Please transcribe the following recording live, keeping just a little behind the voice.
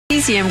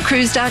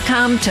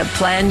TCMcruise.com to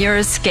plan your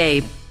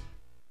escape.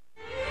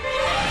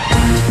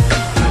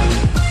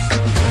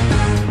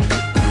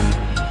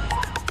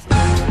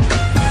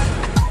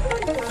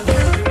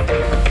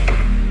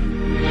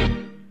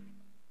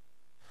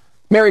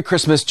 Merry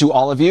Christmas to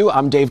all of you.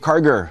 I'm Dave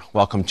Karger.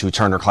 Welcome to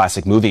Turner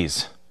Classic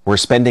Movies. We're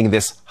spending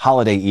this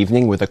holiday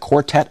evening with a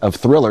quartet of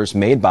thrillers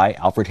made by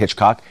Alfred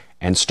Hitchcock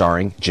and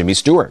starring Jimmy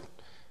Stewart.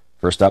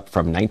 First up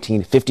from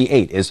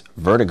 1958 is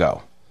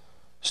Vertigo.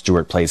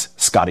 Stewart plays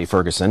Scotty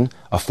Ferguson,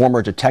 a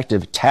former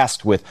detective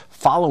tasked with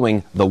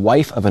following the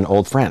wife of an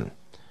old friend.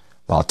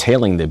 While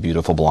tailing the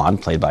beautiful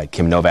blonde, played by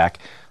Kim Novak,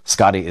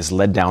 Scotty is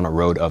led down a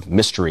road of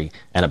mystery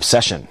and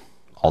obsession.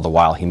 All the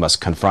while, he must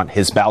confront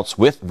his bouts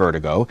with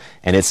vertigo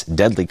and its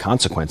deadly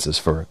consequences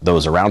for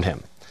those around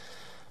him.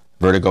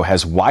 Vertigo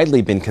has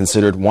widely been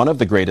considered one of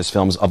the greatest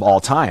films of all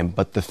time,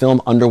 but the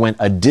film underwent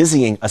a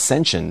dizzying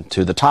ascension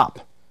to the top.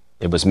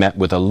 It was met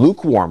with a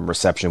lukewarm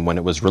reception when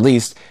it was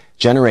released,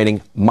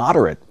 generating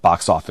moderate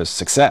box office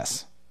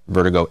success.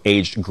 Vertigo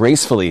aged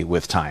gracefully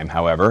with time,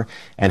 however,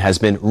 and has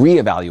been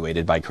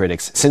reevaluated by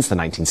critics since the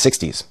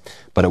 1960s.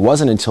 But it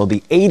wasn't until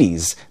the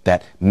 80s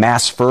that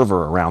mass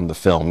fervor around the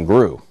film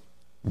grew.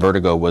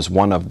 Vertigo was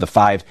one of the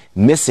 5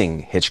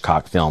 missing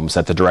Hitchcock films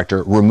that the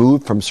director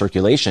removed from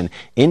circulation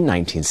in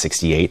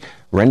 1968,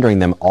 rendering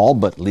them all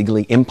but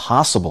legally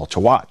impossible to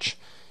watch.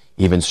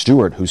 Even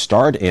Stewart, who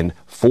starred in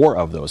 4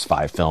 of those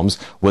 5 films,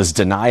 was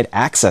denied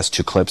access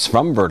to clips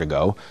from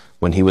Vertigo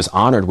when he was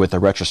honored with a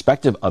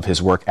retrospective of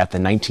his work at the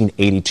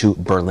 1982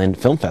 Berlin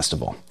Film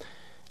Festival.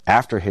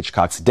 After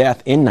Hitchcock's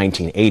death in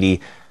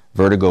 1980,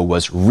 Vertigo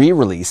was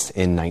re-released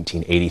in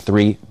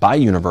 1983 by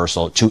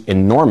Universal to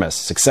enormous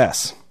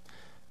success.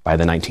 By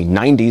the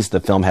 1990s, the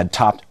film had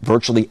topped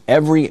virtually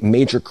every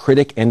major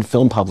critic and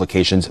film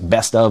publication's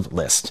best of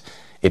list.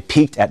 It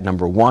peaked at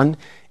number 1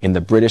 in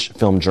the British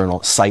film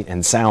journal Sight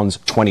and Sound's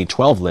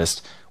 2012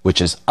 list, which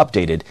is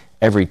updated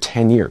every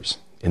 10 years.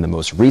 In the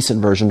most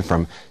recent version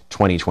from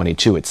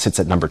 2022, it sits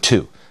at number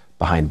 2,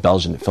 behind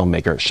Belgian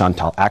filmmaker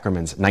Chantal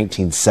Akerman's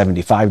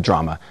 1975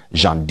 drama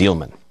Jeanne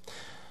Dielman.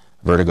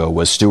 Vertigo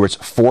was Stewart's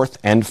 4th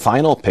and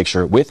final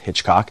picture with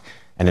Hitchcock,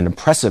 and an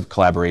impressive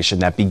collaboration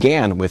that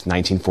began with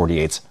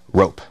 1948's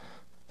Rope.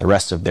 The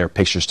rest of their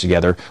pictures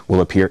together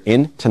will appear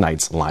in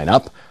tonight's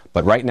lineup,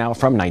 but right now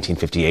from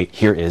 1958,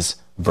 here is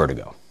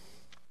Vertigo.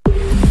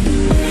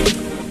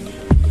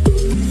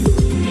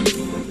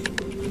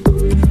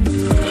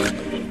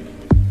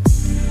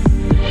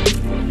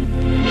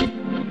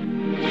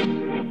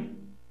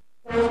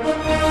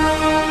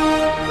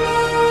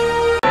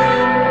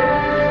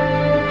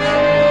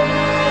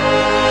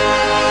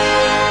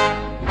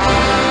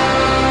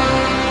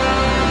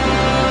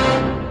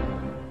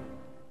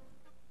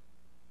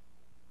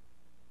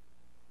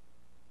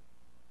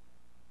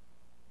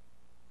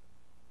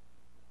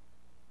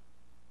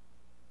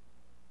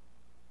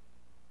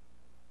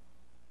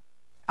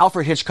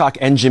 Alfred Hitchcock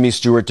and Jimmy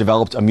Stewart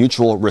developed a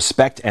mutual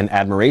respect and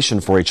admiration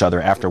for each other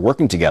after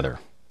working together.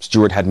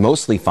 Stewart had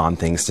mostly fond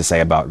things to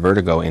say about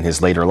Vertigo in his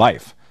later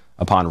life.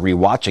 Upon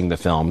rewatching the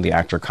film, the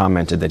actor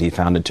commented that he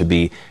found it to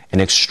be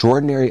an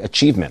extraordinary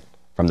achievement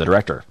from the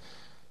director.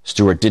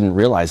 Stewart didn't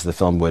realize the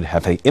film would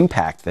have the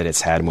impact that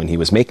it's had when he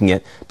was making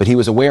it, but he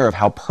was aware of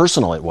how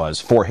personal it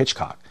was for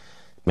Hitchcock.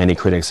 Many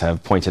critics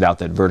have pointed out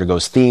that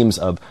Vertigo's themes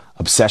of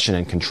obsession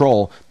and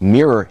control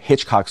mirror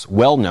Hitchcock's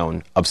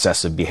well-known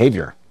obsessive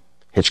behavior.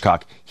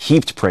 Hitchcock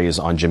heaped praise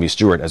on Jimmy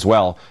Stewart as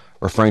well,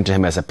 referring to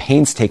him as a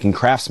painstaking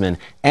craftsman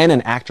and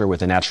an actor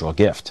with a natural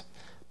gift.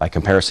 By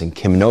comparison,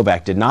 Kim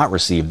Novak did not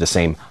receive the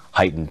same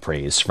heightened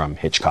praise from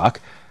Hitchcock.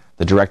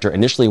 The director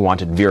initially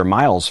wanted Vera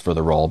Miles for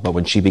the role, but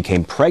when she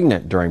became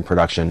pregnant during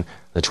production,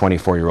 the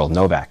 24-year-old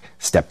Novak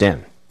stepped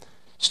in.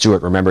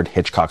 Stewart remembered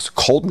Hitchcock's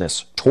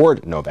coldness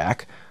toward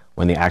Novak.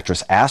 When the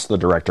actress asked the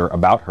director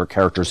about her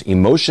character's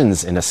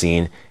emotions in a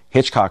scene,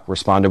 Hitchcock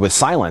responded with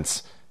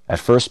silence, at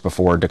first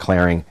before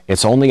declaring,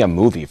 "It's only a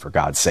movie, for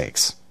God's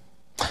sakes."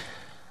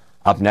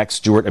 Up next,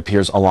 Stewart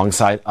appears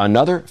alongside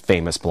another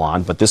famous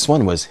blonde, but this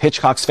one was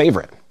Hitchcock's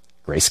favorite,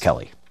 Grace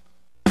Kelly.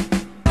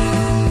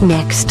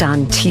 Next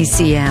on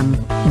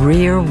TCM,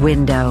 Rear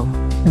Window.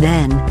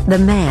 Then, The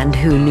Man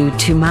Who Knew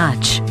Too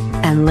Much.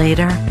 And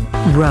later,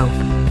 Rope.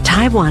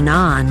 Tie one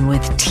on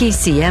with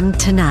TCM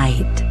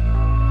tonight.